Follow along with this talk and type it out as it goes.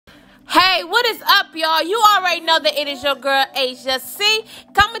Hey, what is up, y'all? You already know that it is your girl, Asia C,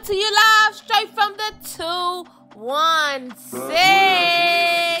 coming to you live straight from the 216.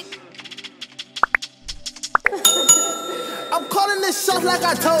 I'm calling this shot like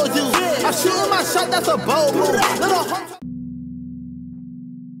I told you. I'm shooting my shot, that's a bold move.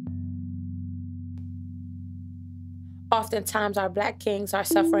 Oftentimes, our black kings are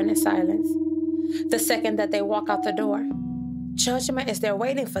suffering in silence. The second that they walk out the door, judgment is there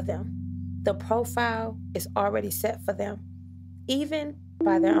waiting for them. The profile is already set for them, even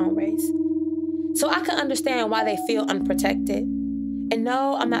by their own race. So I can understand why they feel unprotected. And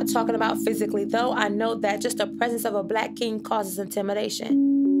no, I'm not talking about physically, though I know that just the presence of a black king causes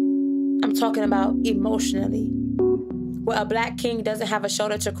intimidation. I'm talking about emotionally, where a black king doesn't have a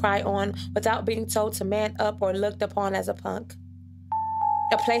shoulder to cry on without being told to man up or looked upon as a punk.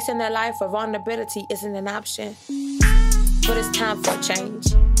 A place in their life where vulnerability isn't an option. But it's time for a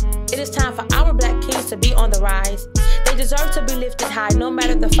change. It is time for our black kings to be on the rise. They deserve to be lifted high no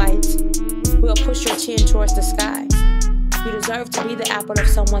matter the fight. We'll push your chin towards the sky. You deserve to be the apple of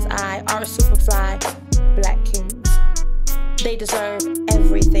someone's eye, our superfly black kings. They deserve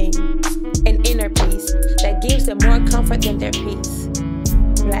everything. An inner peace that gives them more comfort than their peace.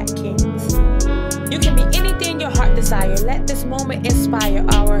 Black kings. You can be anything your heart desire. Let this moment inspire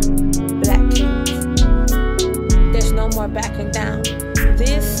our black kings. There's no more backing down.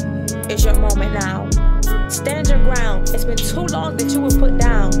 This is your moment now. Stand your ground. It's been too long that you were put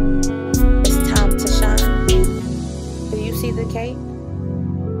down. It's time to shine. Do you see the cape?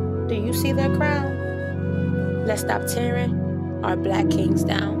 Do you see their crown? Let's stop tearing our black kings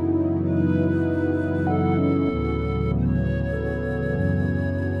down.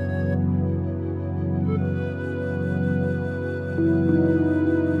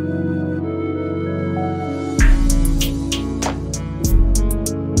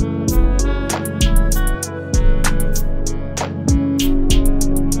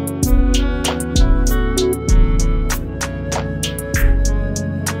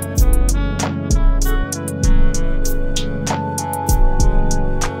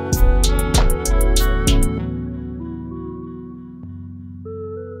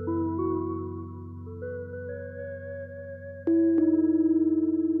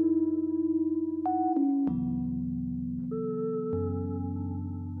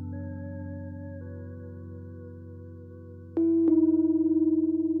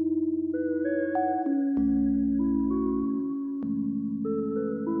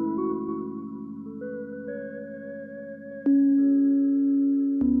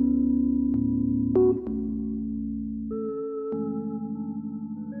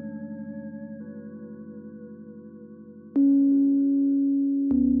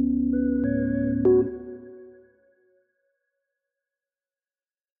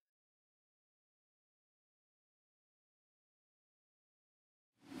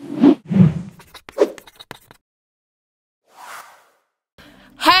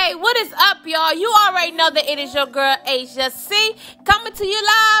 Hey, what is up, y'all? You already know that it is your girl, Asia C, coming to you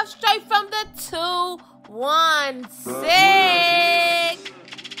live straight from the 216.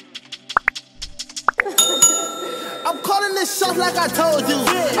 I'm calling this shot like I told you.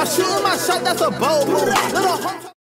 I'm shooting my shot, that's a bold move.